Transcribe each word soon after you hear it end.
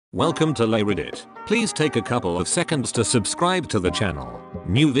Welcome to askreddit. Please take a couple of seconds to subscribe to the channel.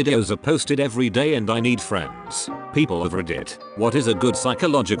 New videos are posted every day and I need friends. People of Reddit, what is a good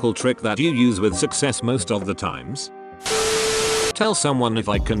psychological trick that you use with success most of the times? Tell someone if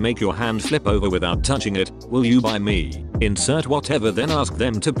I can make your hand flip over without touching it, will you buy me? Insert whatever, then ask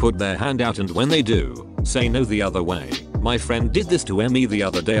them to put their hand out, and when they do, say no the other way. My friend did this to Emmy the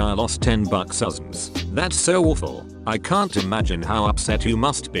other day. I lost $10 cousins. That's so awful. I can't imagine how upset you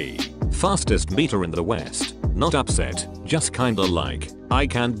must be. Fastest meter in the West. Not upset, just kinda like, I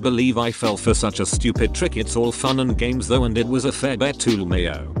can't believe I fell for such a stupid trick. It's all fun and games though, and it was a fair bet to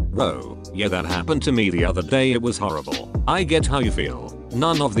Mayo. Whoa, yeah, that happened to me the other day. It was horrible. I get how you feel.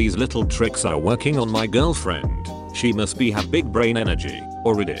 None of these little tricks are working on my girlfriend. She must have big brain energy,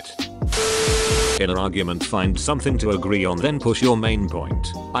 or Reddit. In an argument, find something to agree on, then push your main point.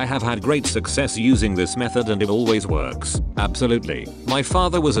 I have had great success using this method and it always works. Absolutely. My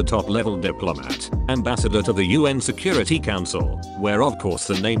father was a top-level diplomat, ambassador to the UN Security Council, where of course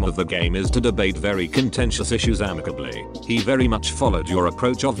the name of the game is to debate very contentious issues amicably. He very much followed your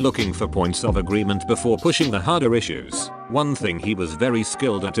approach of looking for points of agreement before pushing the harder issues. One thing he was very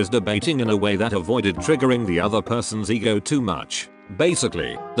skilled at is debating in a way that avoided triggering the other person's ego too much.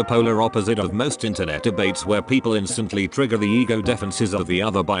 Basically, the polar opposite of most internet debates, where people instantly trigger the ego defenses of the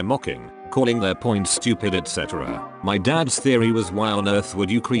other by mocking, calling their point stupid, etc. My dad's theory was, why on earth would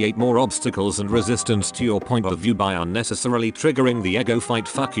you create more obstacles and resistance to your point of view by unnecessarily triggering the ego fight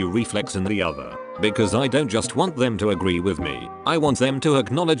fuck you reflex in the other? Because I don't just want them to agree with me, I want them to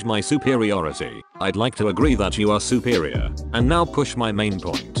acknowledge my superiority. I'd like to agree that you are superior, and now push my main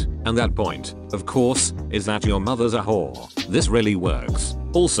point. And that point, of course, is that your mother's a whore. This really works.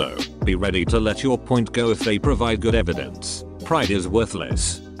 Also, be ready to let your point go if they provide good evidence. Pride is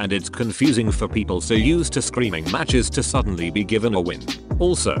worthless, and it's confusing for people so used to screaming matches to suddenly be given a win.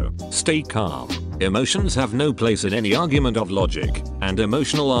 Also, stay calm. Emotions have no place in any argument of logic, and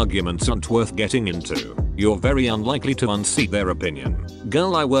emotional arguments aren't worth getting into. You're very unlikely to unseat their opinion.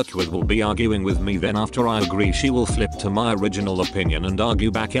 Girl I work with will be arguing with me, then after I agree she will flip to my original opinion and argue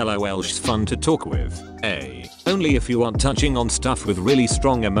back. LOL, she's fun to talk with. Only if you aren't touching on stuff with really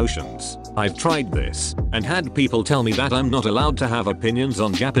strong emotions. I've tried this, and had people tell me that I'm not allowed to have opinions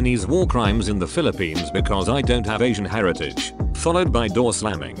on Japanese war crimes in the Philippines because I don't have Asian heritage, followed by door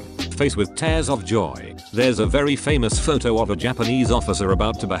slamming. Face with tears of joy. There's a very famous photo of a Japanese officer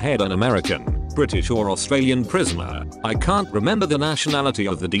about to behead an American, British or Australian prisoner. I can't remember the nationality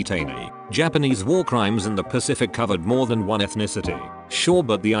of the detainee. Japanese war crimes in the Pacific covered more than one ethnicity. Sure,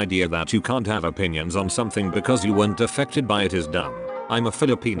 but the idea that you can't have opinions on something because you weren't affected by it is dumb. I'm a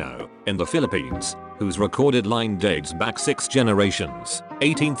Filipino, in the Philippines, whose recorded line dates back 6 generations,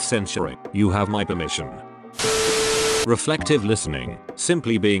 18th century. You have my permission. Reflective listening.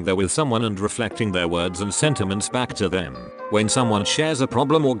 Simply being there with someone and reflecting their words and sentiments back to them. When someone shares a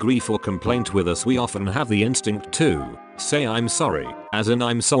problem or grief or complaint with us, we often have the instinct to say I'm sorry, as in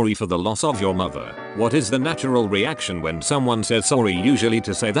I'm sorry for the loss of your mother. What is the natural reaction when someone says sorry? Usually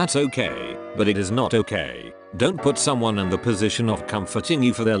to say that's okay, but it is not okay. Don't put someone in the position of comforting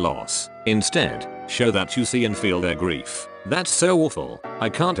you for their loss. Instead, show that you see and feel their grief. That's so awful. I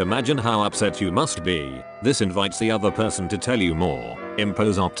can't imagine how upset you must be. This invites the other person to tell you more.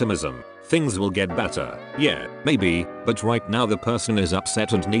 Impose optimism. Things will get better. Yeah, maybe, but right now the person is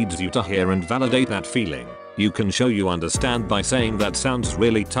upset and needs you to hear and validate that feeling. You can show you understand by saying that sounds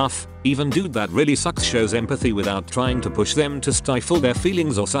really tough. Even dude, that really sucks shows empathy without trying to push them to stifle their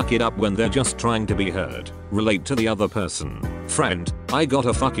feelings or suck it up when they're just trying to be heard. Relate to the other person. Friend, I got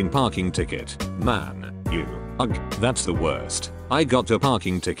a fucking parking ticket. Man, you. Ugh, that's the worst. I got a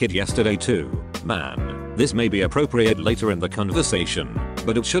parking ticket yesterday too. Man, this may be appropriate later in the conversation,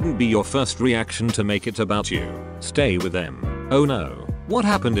 but it shouldn't be your first reaction to make it about you. Stay with them. Oh no, what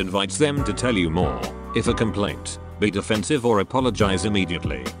happened? Invites them to tell you more. If a complaint, be defensive or apologize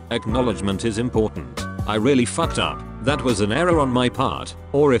immediately. Acknowledgement is important. I really fucked up. That was an error on my part.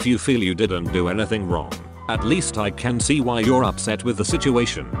 Or if you feel you didn't do anything wrong, at least I can see why you're upset with the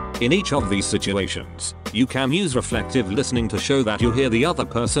situation. In each of these situations, you can use reflective listening to show that you hear the other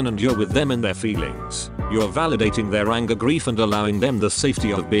person and you're with them in their feelings. You're validating their anger, grief, and allowing them the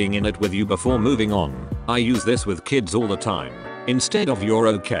safety of being in it with you before moving on. I use this with kids all the time. Instead of "you're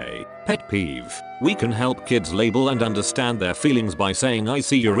okay," pet peeve, we can help kids label and understand their feelings by saying "I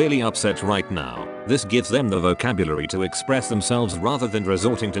see you're really upset right now." This gives them the vocabulary to express themselves rather than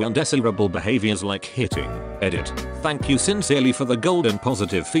resorting to undesirable behaviors like hitting. Edit. Thank you sincerely for the golden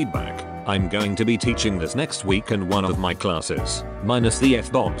positive feedback. I'm going to be teaching this next week in one of my classes, minus the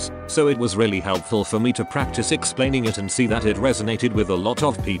F-bombs, so it was really helpful for me to practice explaining it and see that it resonated with a lot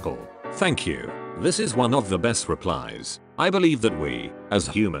of people. Thank you. This is one of the best replies. I believe that we, as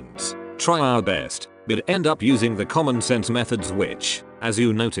humans, try our best, but end up using the common sense methods which, as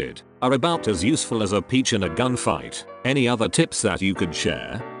you noted, are about as useful as a peach in a gunfight. Any other tips that you could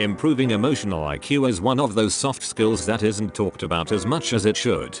share? Improving emotional IQ is one of those soft skills that isn't talked about as much as it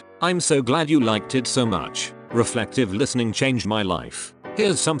should. I'm so glad you liked it so much. Reflective listening changed my life.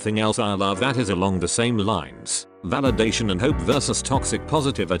 Here's something else I love that is along the same lines. Validation and hope versus toxic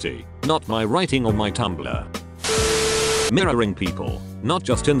positivity. Not my writing or my Tumblr. Mirroring people, not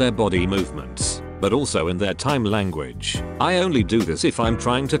just in their body movements, but also in their time language. I only do this if I'm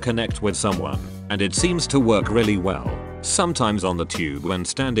trying to connect with someone, and it seems to work really well. Sometimes on the tube when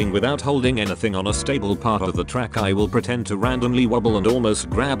standing without holding anything on a stable part of the track I will pretend to randomly wobble and almost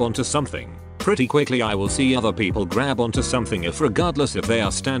grab onto something. Pretty quickly I will see other people grab onto something regardless if they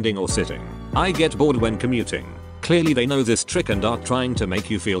are standing or sitting. I get bored when commuting. Clearly they know this trick and are trying to make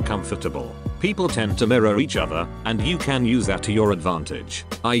you feel comfortable. People tend to mirror each other, and you can use that to your advantage.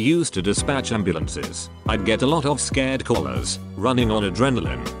 I used to dispatch ambulances. I'd get a lot of scared callers, running on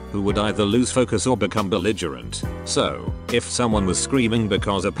adrenaline, who would either lose focus or become belligerent. So, if someone was screaming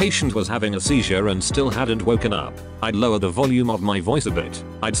because a patient was having a seizure and still hadn't woken up, I'd lower the volume of my voice a bit.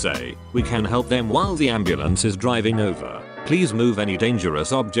 I'd say, "We can help them while the ambulance is driving over. Please move any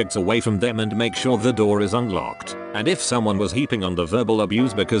dangerous objects away from them and make sure the door is unlocked." And if someone was heaping on the verbal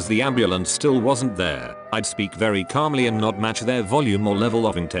abuse because the ambulance still wasn't there, I'd speak very calmly and not match their volume or level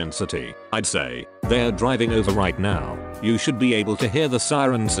of intensity. I'd say, "They're driving over right now. You should be able to hear the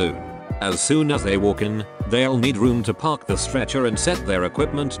siren soon. As soon as they walk in, they'll need room to park the stretcher and set their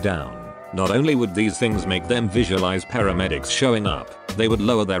equipment down." Not only would these things make them visualize paramedics showing up, they would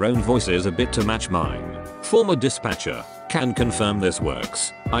lower their own voices a bit to match mine. Former dispatcher. Can confirm this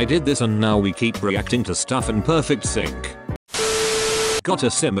works. I did this and now we keep reacting to stuff in perfect sync. Got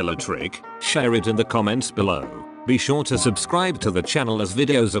a similar trick? Share it in the comments below. Be sure to subscribe to the channel as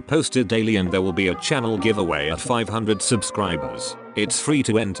videos are posted daily and there will be a channel giveaway at 500 subscribers. It's free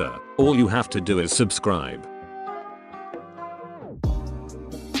to enter. All you have to do is subscribe.